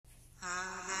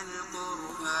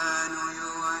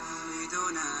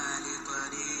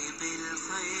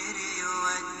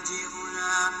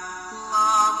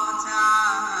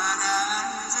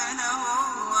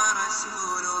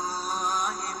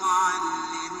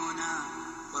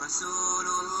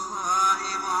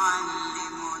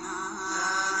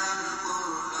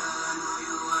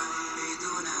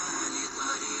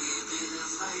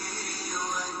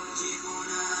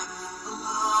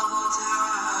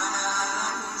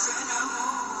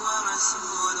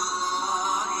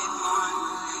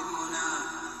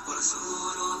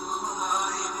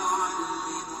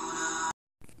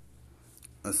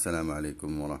Assalamu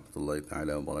alaikum wa rahmatullahi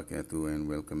ta'ala wa barakatuh, and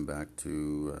welcome back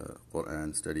to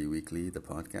Quran Study Weekly, the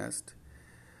podcast.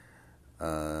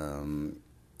 Um,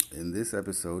 in this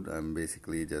episode, I'm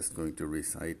basically just going to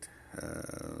recite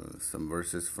some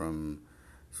verses from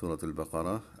Surah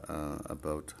Al-Baqarah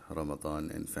about Ramadan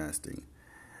and fasting.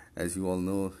 As you all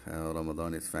know,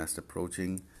 Ramadan is fast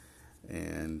approaching,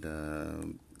 and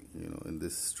in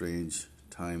this strange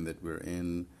time that we're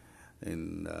in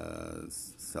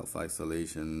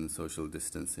self-isolation, social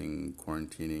distancing,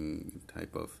 quarantining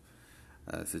type of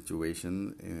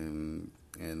situation,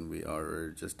 and we are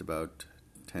just about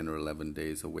 10 or 11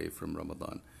 days away from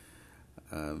Ramadan.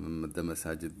 The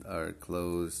masajid are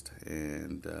closed,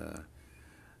 and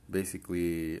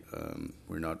basically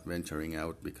we're not venturing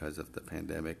out because of the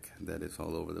pandemic that is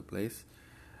all over the place.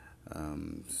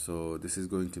 So this is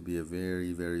going to be a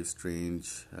very, very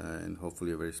strange and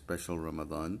hopefully a very special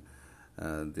Ramadan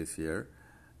this year,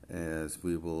 as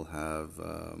we will have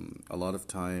a lot of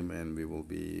time and we will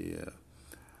be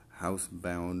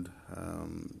housebound,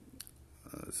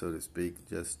 so to speak,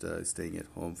 just staying at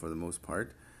home for the most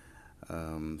part.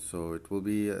 So it will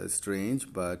be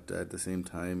strange, but at the same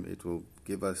time, it will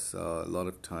give us a lot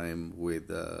of time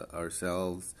with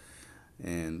ourselves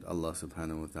and Allah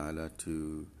subhanahu wa ta'ala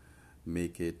to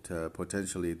make it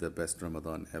potentially the best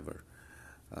Ramadan ever.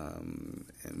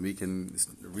 And we can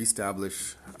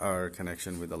reestablish our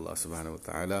connection with Allah subhanahu wa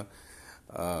ta'ala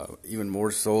even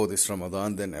more so this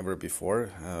Ramadan than ever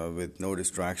before, with no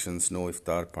distractions, no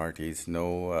iftar parties,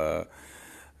 no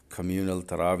communal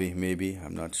tarawih maybe.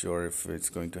 I'm not sure if it's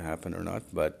going to happen or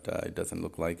not, but it doesn't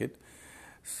look like it.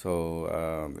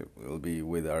 So we'll be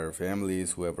with our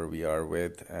families, whoever we are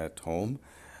with at home,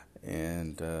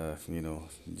 and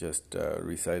just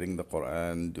reciting the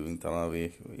Quran, doing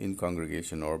tarawih in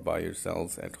congregation or by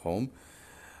yourselves at home,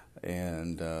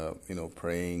 and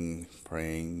praying,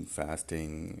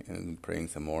 fasting, and praying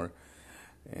some more,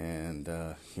 and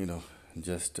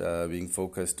just being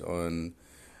focused on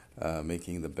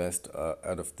making the best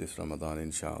out of this Ramadan,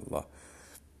 inshallah.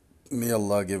 May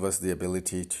Allah give us the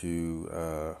ability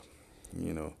to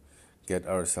get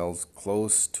ourselves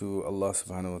close to Allah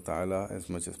subhanahu wa ta'ala as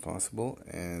much as possible.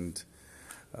 And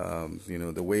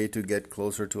the way to get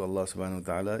closer to Allah subhanahu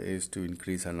wa ta'ala is to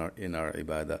increase in our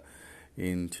ibadah,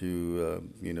 into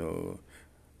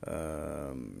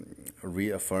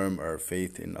reaffirm our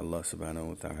faith in Allah subhanahu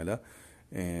wa ta'ala,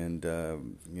 and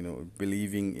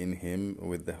believing in Him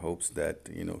with the hopes that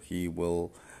He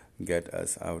will get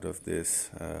us out of this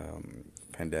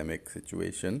pandemic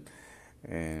situation,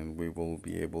 and we will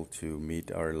be able to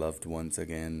meet our loved ones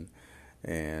again,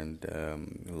 and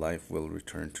life will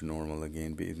return to normal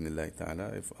again, bi'idhnillahi ta'ala,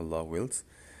 if Allah wills.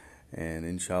 And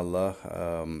inshallah,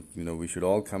 we should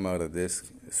all come out of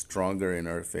this stronger in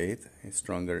our faith,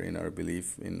 stronger in our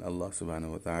belief in Allah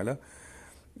subhanahu wa ta'ala,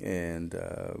 and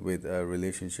with a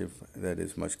relationship that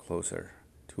is much closer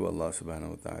to Allah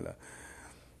subhanahu wa ta'ala.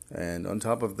 And on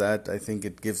top of that, I think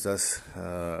it gives us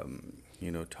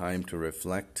time to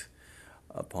reflect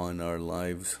upon our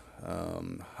lives,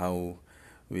 how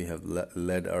we have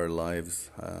led our lives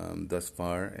thus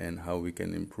far, and how we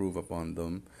can improve upon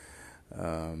them.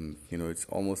 It's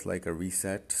almost like a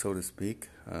reset, so to speak.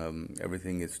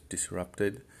 Everything is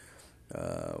disrupted.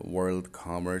 World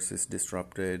commerce is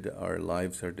disrupted. Our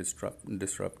lives are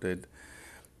disrupted.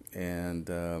 And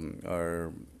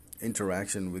our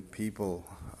interaction with people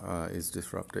is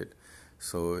disrupted.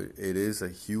 So it is a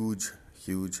huge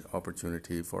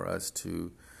opportunity for us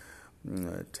to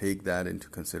take that into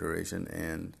consideration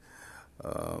and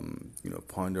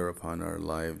ponder upon our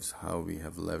lives, how we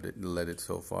have led it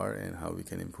so far, and how we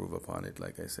can improve upon it,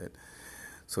 like I said.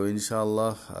 So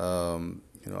inshallah,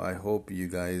 I hope you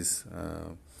guys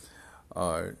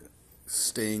are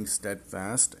staying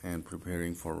steadfast and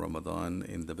preparing for Ramadan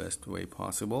in the best way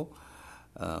possible,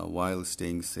 while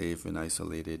staying safe and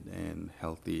isolated and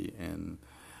healthy, and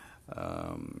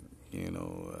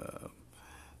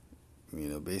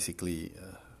basically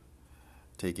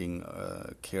taking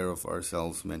care of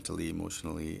ourselves mentally,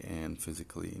 emotionally, and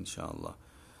physically, inshallah.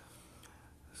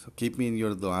 So keep me in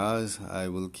your du'as. I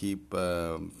will keep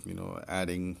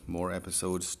adding more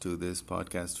episodes to this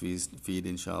podcast feed,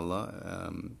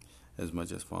 inshallah, as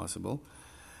much as possible.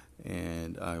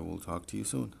 And I will talk to you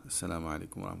soon. Assalamu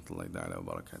alaikum wa rahmatullahi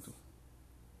wa barakatuh.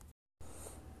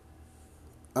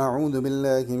 أعوذ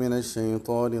بالله من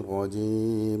الشيطان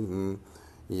الرجيم.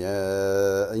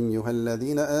 يا أيها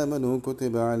الذين آمنوا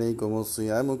كتب عليكم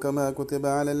الصيام كما كتب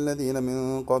على الذين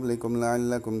من قبلكم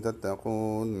لعلكم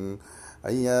تتقون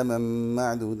أياما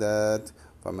معدودات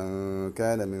فمن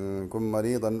كان منكم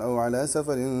مريضا أو على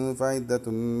سفر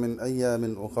فعدة من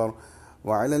أيام أخر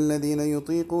وعلى الذين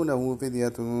يطيقونه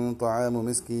فدية طعام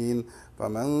مسكين،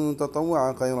 فمن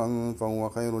تطوع خيرا فهو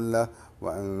خير له،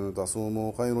 وأن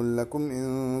تصوموا خير لكم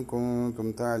إن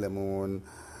كنتم تعلمون.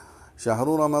 شهر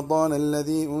رمضان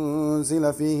الذي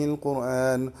أنزل فيه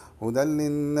القرآن هدى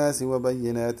للناس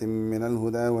وبينات من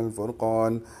الهدى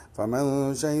والفرقان،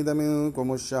 فمن شهد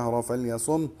منكم الشهر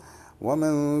فليصم،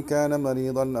 ومن كان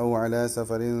مريضا أو على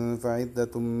سفر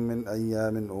فعدة من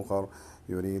أيام أخر،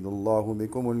 يريد الله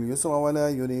بكم اليسر ولا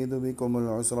يريد بكم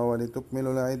العسر،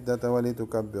 ولتكملوا العدة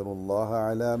ولتكبروا الله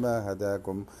على ما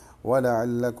هداكم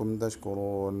ولعلكم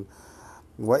تشكرون.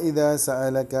 وإذا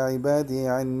سألك عبادي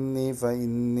عني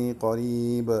فإني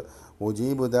قريب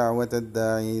أجيب دعوة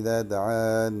الداعي إذا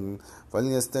دعان،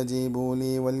 فليستجيبوا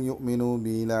لي وليؤمنوا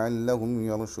بي لعلهم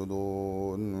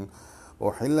يرشدون.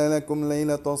 أحل لكم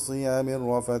ليلة الصيام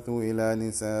الرفث إلى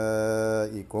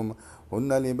نسائكم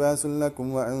هن لباس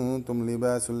لكم وأنتم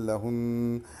لباس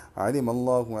لهن، علم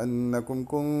الله أنكم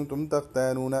كنتم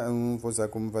تختانون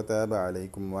أنفسكم فتاب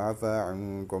عليكم وعفى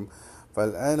عنكم،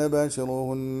 فالآن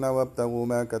باشروهن وابتغوا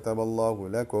ما كتب الله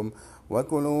لكم،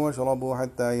 وكلوا واشربوا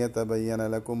حتى يتبين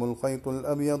لكم الخيط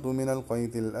الأبيض من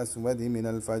الخيط الأسود من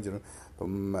الفجر،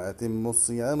 ثم أتموا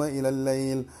الصيام إلى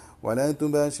الليل، ولا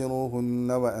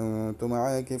تباشروهن وأنتم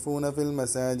عاكفون في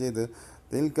المساجد،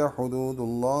 تلك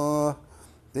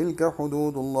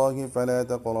حدود الله فلا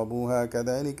تقربوها،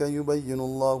 كذلك يبين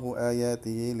الله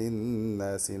آياته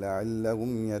للناس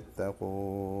لعلهم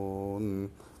يتقون.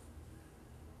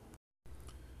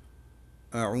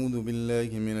 أعوذ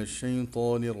بالله من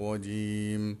الشيطان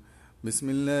الرجيم. بسم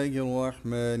الله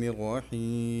الرحمن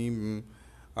الرحيم.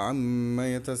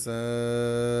 عما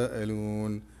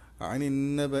يتساءلون عن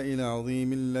النبأ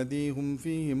العظيم الذي هم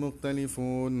فيه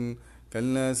مختلفون.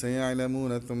 كلا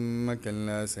سيعلمون ثم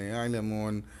كلا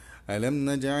سيعلمون. ألم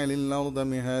نجعل الأرض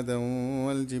مهادا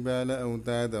والجبال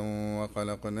أوتادا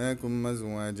وخلقناكم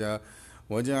أزواجا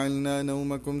وجعلنا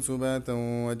نومكم سباتا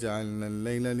وجعلنا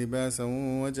الليل لباسا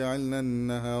وجعلنا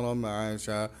النهار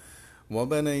معاشا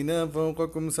وبنينا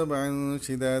فوقكم سبعا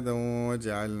شدادا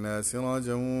وجعلنا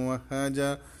سراجا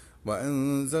وهاجا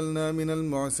وأنزلنا من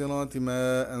المعصرات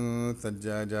ماء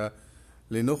ثجاجا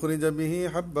لنخرج به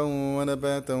حبا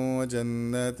ونباتا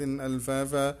وجنات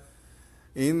ألفافا.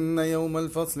 إن يوم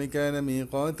الفصل كان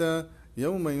ميقاتا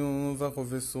يوم ينفخ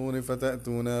في الصور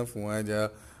فتأتون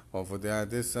أفواجا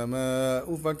وفتحت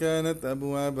السماء فكانت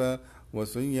أبوابا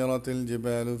وسيرت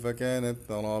الجبال فكانت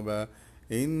ترابا.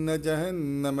 إن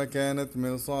جهنم كانت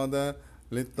مرصادا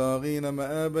للطاغين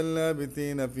مآبا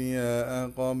لابثين فيها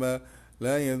أحقابا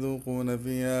لا يذوقون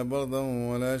فيها بردا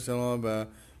ولا شرابا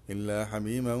إلا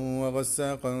حميما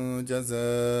وغساقا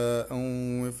جزاء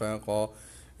وفاقا.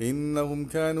 إنهم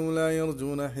كانوا لا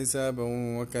يرجون حسابا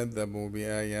وكذبوا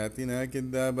بآياتنا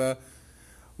كذابا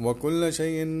وكل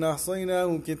شيء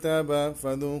أحصيناه كتابا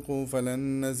فذوقوا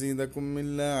فلن نزيدكم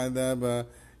إلا عذابا.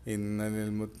 إن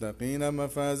للمتقين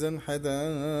مفازا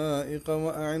حدائق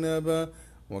وأعنابا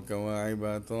وكواعب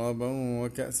أترابا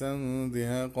وكأسا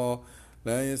دهاقا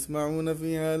لا يسمعون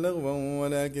فيها لغوا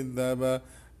ولا كذابا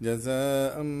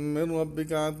جزاء من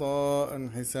ربك عطاء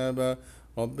حسابا.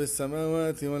 رب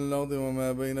السماوات والأرض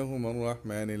وما بينهما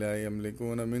الرحمن لا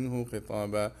يملكون منه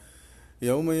خطابا.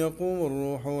 يوم يقوم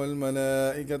الروح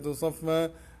والملائكة صفا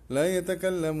لا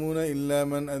يتكلمون إلا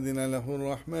من أذن له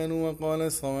الرحمن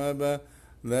وقال صوابا.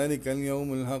 ذلك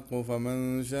اليوم الحق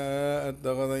فمن شاء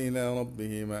اتخذ إلى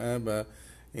ربه مآبا.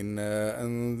 إنا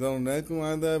أنذرناكم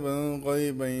عذابا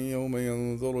قريبا يوم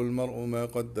ينظر المرء ما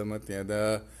قدمت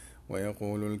يداه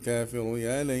ويقول الكافر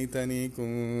يا ليتني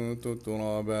كنت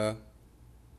ترابا.